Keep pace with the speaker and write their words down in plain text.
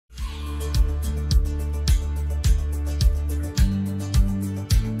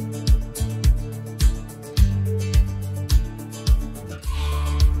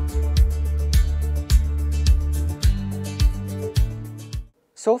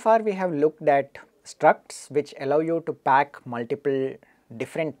So far we have looked at structs which allow you to pack multiple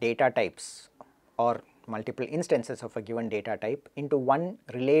different data types or multiple instances of a given data type into one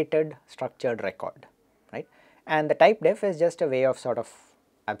related structured record, right. And the type def is just a way of sort of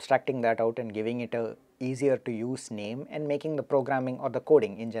abstracting that out and giving it a easier to use name and making the programming or the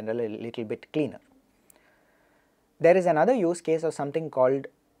coding in general a little bit cleaner. There is another use case of something called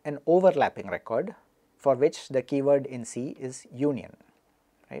an overlapping record, for which the keyword in C is union,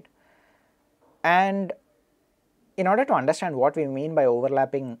 right. And in order to understand what we mean by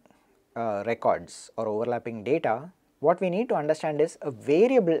overlapping records or overlapping data, what we need to understand is a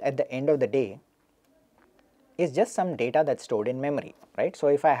variable at the end of the day is just some data that's stored in memory, right. So,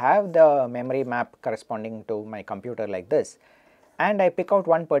 if I have the memory map corresponding to my computer like this and I pick out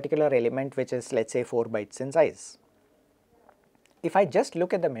one particular element which is, let us say, 4 bytes in size. If I just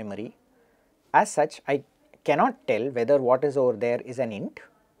look at the memory, as such I cannot tell whether what is over there is an int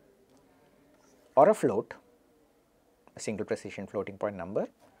or a float, a single precision floating point number,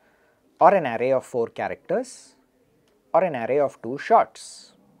 or an array of 4 characters or an array of 2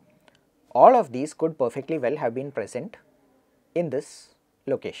 shorts. All of these could perfectly well have been present in this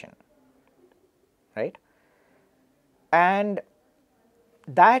location, right. And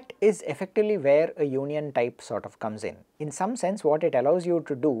that is effectively where a union type sort of comes in. In some sense, what it allows you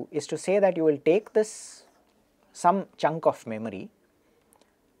to do is to say that you will take this some chunk of memory,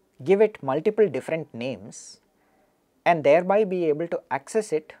 give it multiple different names and thereby be able to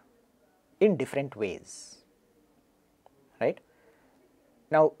access it in different ways, right.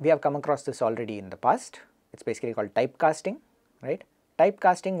 Now, we have come across this already in the past. It is basically called typecasting, right.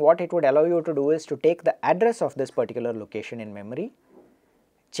 Typecasting, what it would allow you to do is to take the address of this particular location in memory,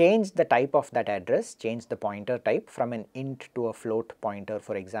 change the type of that address, change the pointer type from an int to a float pointer,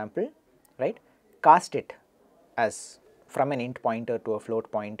 for example, right, cast it as from an int pointer to a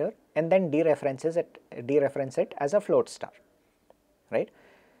float pointer and then dereference it as a float star, right.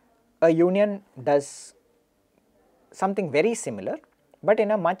 A union does something very similar, but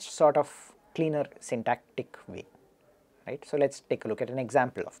in a much sort of cleaner syntactic way, right. So, let us take a look at an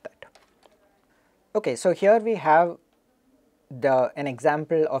example of that. Okay, so here we have an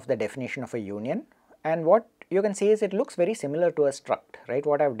example of the definition of a union, and what you can see is it looks very similar to a struct, right.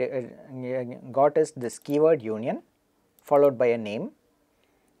 What I have got is this keyword union followed by a name,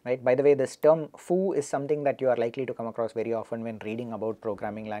 right. By the way, this term foo is something that you are likely to come across very often when reading about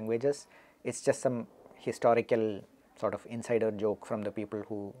programming languages. It is just some historical sort of insider joke from the people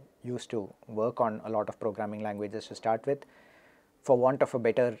who used to work on a lot of programming languages to start with. For want of a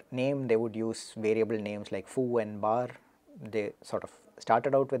better name, they would use variable names like foo and bar. They sort of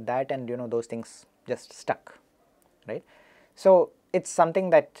started out with that, and those things just stuck, right. So, it is something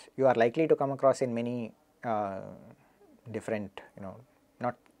that you are likely to come across in many different,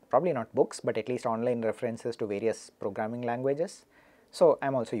 probably not books, but at least online references to various programming languages. So, I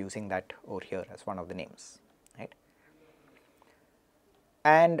am also using that over here as one of the names, right.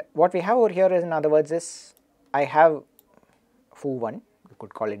 And what we have over here is, in other words, is I have foo1, you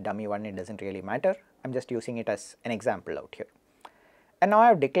could call it dummy 1, it does not really matter. I am just using it as an example out here. And now I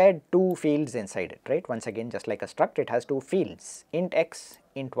have declared 2 fields inside it, right. Once again, just like a struct, it has 2 fields, int x,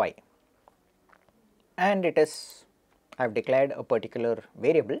 int y, and it is, I have declared a particular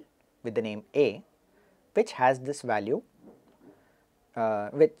variable with the name a, which has this value,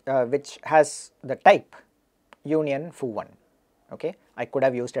 which has the type union foo1, okay. I could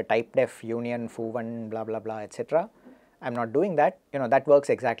have used a type def union foo1 blah blah blah etc. I am not doing that, that works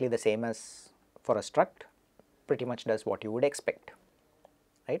exactly the same as for a struct, pretty much does what you would expect,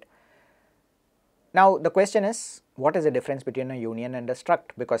 right. Now, the question is, what is the difference between a union and a struct,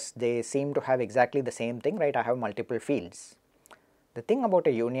 because they seem to have exactly the same thing, right. I have multiple fields. The thing about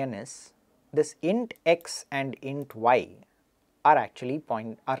a union is this int x and int y are actually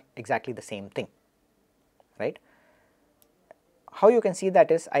exactly the same thing, right. How you can see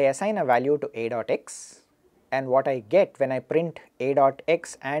that is, I assign a value to a dot x, and what I get when I print a dot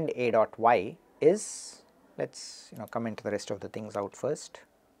x and a dot y is, let us comment the rest of the things out first,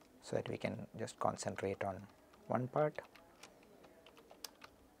 so that we can just concentrate on one part.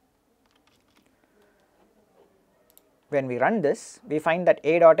 When we run this, we find that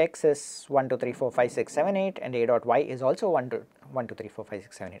a dot x is 1 2 3 4 5 6 7 8 and a dot y is also 1 2 3 4 5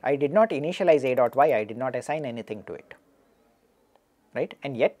 6 7 8. I did not initialize a dot y, I did not assign anything to it, right,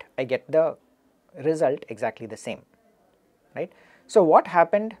 and yet I get the result exactly the same, right. So, what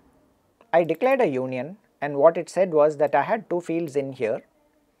happened, I declared a union, and what it said was that I had 2 fields in here,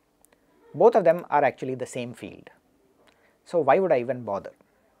 both of them are actually the same field. So, why would I even bother,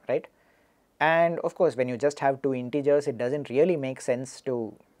 right. And of course, when you just have two integers, it doesn't really make sense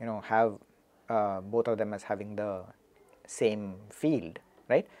to have both of them as having the same field,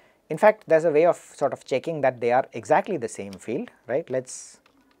 right. In fact, there is a way of sort of checking that they are exactly the same field, right. Let us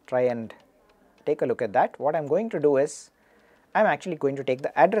try and take a look at that. What I am going to do is, I am actually going to take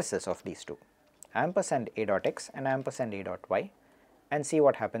the addresses of these two, ampersand a dot x and ampersand a dot y, and see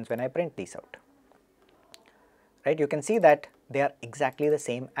what happens when I print these out, right. You can see that they are exactly the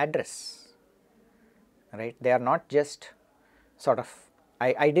same address, right. They are not just sort of,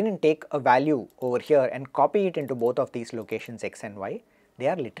 I did not take a value over here and copy it into both of these locations x and y, they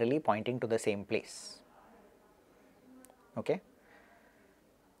are literally pointing to the same place, okay.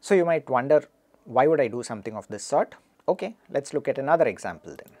 So you might wonder, why would I do something of this sort? Okay, let us look at another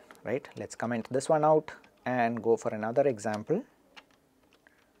example then, right. Let us comment this one out and go for another example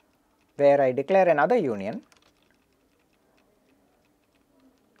where I declare another union,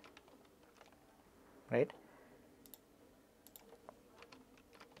 right.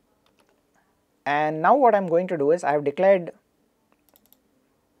 And now what I am going to do is, I have declared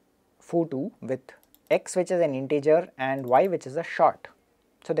foo2 with x which is an integer and y which is a short.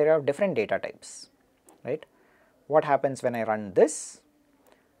 So there are different data types, right. What happens when I run this?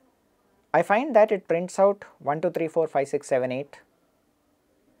 I find that it prints out 1, 2, 3, 4, 5, 6, 7, 8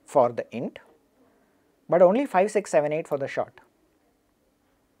 for the int, but only 5, 6, 7, 8 for the short,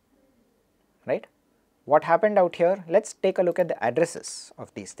 right. What happened out here? Let us take a look at the addresses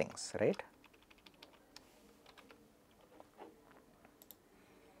of these things, right.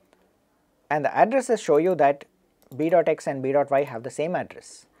 And the addresses show you that b dot x and b dot y have the same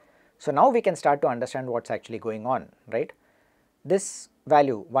address. So now we can start to understand what is actually going on, right. This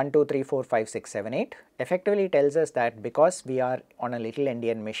value 1, 2, 3, 4, 5, 6, 7, 8 effectively tells us that because we are on a little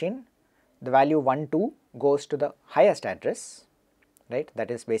endian machine, the value 1, 2 goes to the highest address, right.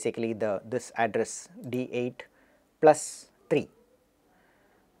 That is basically this address D8 plus 3,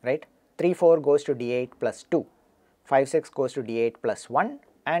 right. 3, 4 goes to D8 plus 2, 5, 6 goes to D8 plus 1,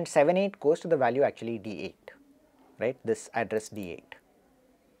 and 7, 8 goes to the value actually D8, right, this address D8,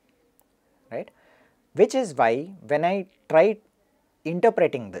 right, which is why when I try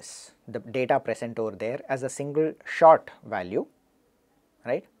interpreting this, the data present over there as a single short value,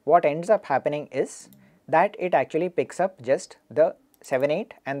 right, what ends up happening is that it actually picks up just the 7,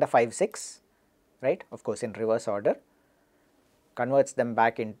 8 and the 5, 6, right, of course in reverse order, converts them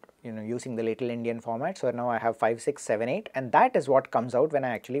back in using the little endian format. So now I have 5, 6, 7, 8, and that is what comes out when I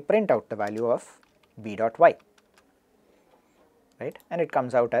actually print out the value of b dot y, right, and it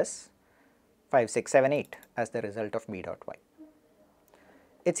comes out as 5, 6, 7, 8 as the result of b dot y.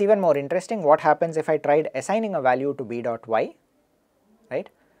 It is even more interesting what happens if I tried assigning a value to b dot y, right.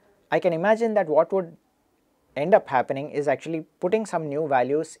 I can imagine that what would end up happening is actually putting some new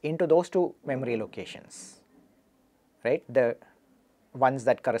values into those two memory locations, right, the ones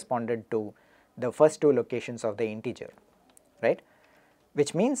that corresponded to the first two locations of the integer, right,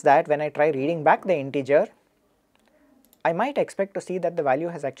 which means that when I try reading back the integer, I might expect to see that the value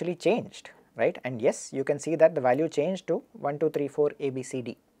has actually changed, right, and yes, you can see that the value changed to 1, 2, 3, 4 A, B, C,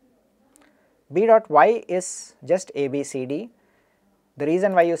 D. b dot y is just A, B, C, D. The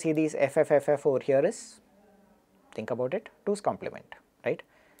reason why you see these FFFF over here is, think about it, 2's complement, right.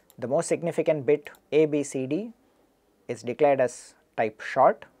 The most significant bit A, B, C, D is declared as type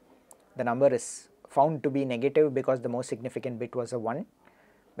short. The number is found to be negative because the most significant bit was a 1.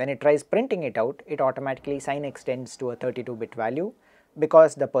 When it tries printing it out, it automatically sign extends to a 32-bit value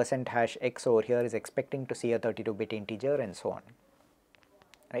because the %#x over here is expecting to see a 32-bit integer and so on,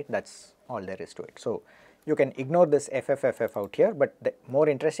 right. That is all there is to it. So you can ignore this FFFF out here, but the more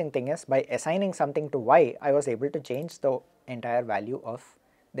interesting thing is, by assigning something to y, I was able to change the entire value of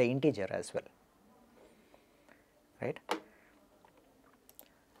the integer as well, right.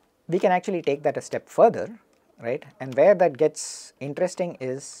 We can actually take that a step further, right, and where that gets interesting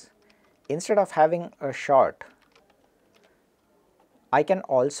is, instead of having a short, I can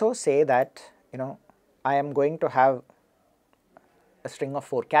also say that I am going to have a string of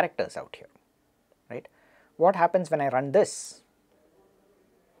 4 characters out here, right. What happens when I run this?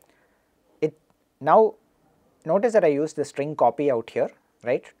 Now notice that I use the string copy out here,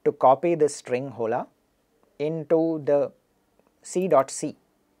 right, to copy this string hola into the c.c,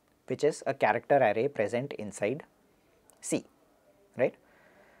 which is a character array present inside C, right.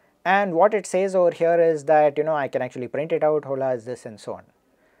 And what it says over here is that I can actually print it out, hola is this and so on.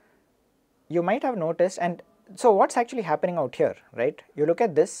 You might have noticed, and so what is actually happening out here, right, you look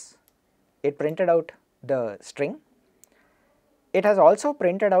at this, it printed out the string, it has also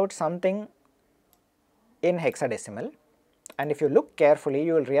printed out something in hexadecimal, and if you look carefully,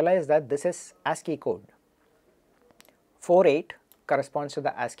 you will realize that this is ASCII code. 48 corresponds to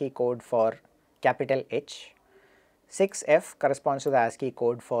the ASCII code for capital H, 6F corresponds to the ASCII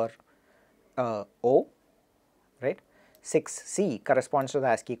code for O, right, 6C corresponds to the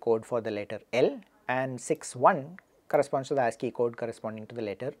ASCII code for the letter L, and 61 corresponds to the ASCII code corresponding to the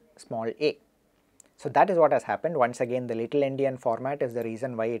letter small a. So that is what has happened. Once again, the little endian format is the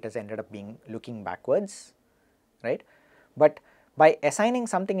reason why it has ended up being looking backwards, right. But by assigning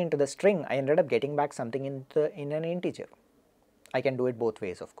something into the string, I ended up getting back something in an integer. I can do it both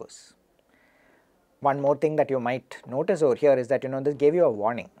ways, of course. One more thing that you might notice over here is that this gave you a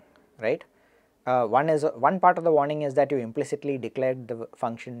warning, right. One part of the warning is that you implicitly declared the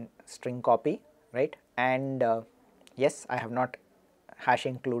function string copy, right, and yes, I have not hash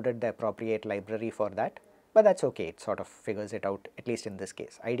included the appropriate library for that, but that's okay, it sort of figures it out, at least in this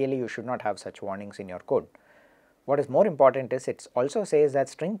case. Ideally, you should not have such warnings in your code. What is more important is it also says that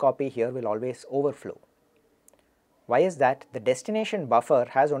string copy here will always overflow. Why is that? The destination buffer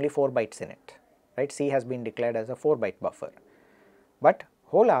has only 4 bytes in it, right? C has been declared as a 4-byte buffer, but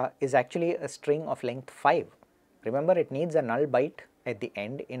hola is actually a string of length 5. Remember, it needs a null byte at the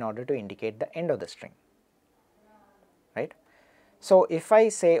end in order to indicate the end of the string, right? So if I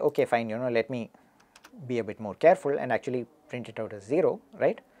say, okay, fine, let me be a bit more careful and actually print it out as 0,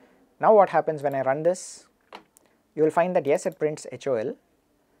 right? Now what happens when I run this? You will find that yes, it prints HOL.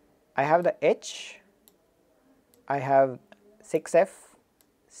 I have the H, I have 6F,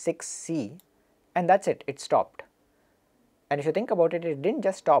 6C, and that's it, it stopped. And if you think about it, it didn't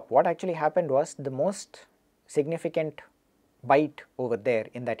just stop. What actually happened was the most significant byte over there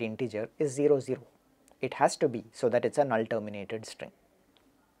in that integer is 0, 0. It has to be, so that it's a null terminated string,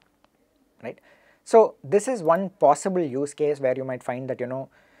 right. So this is one possible use case where you might find that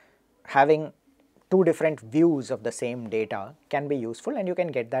having two different views of the same data can be useful, and you can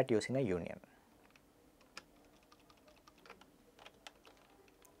get that using a union.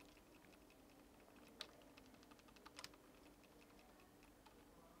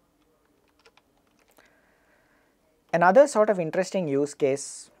 Another sort of interesting use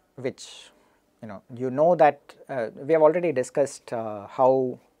case, which you know that we have already discussed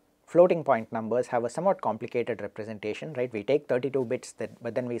how floating point numbers have a somewhat complicated representation, right. We take 32 bits,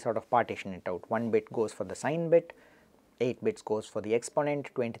 but then we sort of partition it out. 1 bit goes for the sign bit, 8 bits goes for the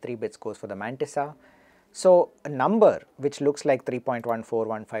exponent, 23 bits goes for the mantissa. So a number which looks like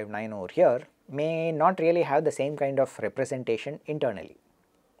 3.14159 over here may not really have the same kind of representation internally,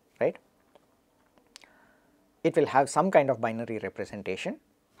 right. It will have some kind of binary representation.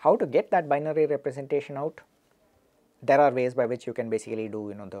 How to get that binary representation out? There are ways by which you can basically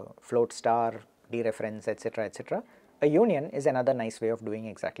do the float star, dereference, etc., etc. A union is another nice way of doing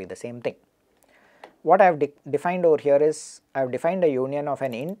exactly the same thing. What I have defined over here is I have defined a union of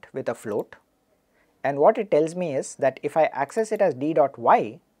an int with a float, and what it tells me is that if I access it as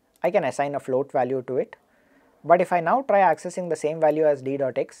d.y, I can assign a float value to it, but if I now try accessing the same value as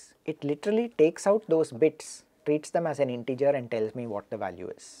d.x, it literally takes out those bits, treats them as an integer and tells me what the value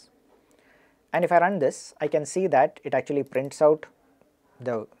is. And if I run this, I can see that it actually prints out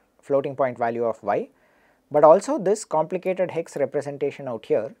the floating point value of y, but also this complicated hex representation out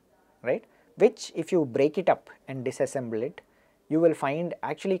here, right, which if you break it up and disassemble it, you will find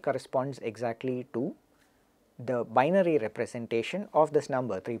actually corresponds exactly to the binary representation of this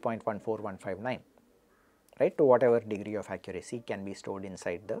number 3.14159, right, to whatever degree of accuracy can be stored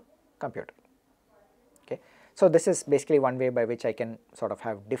inside the computer. Okay. So this is basically one way by which I can sort of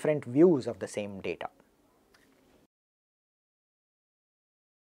have different views of the same data.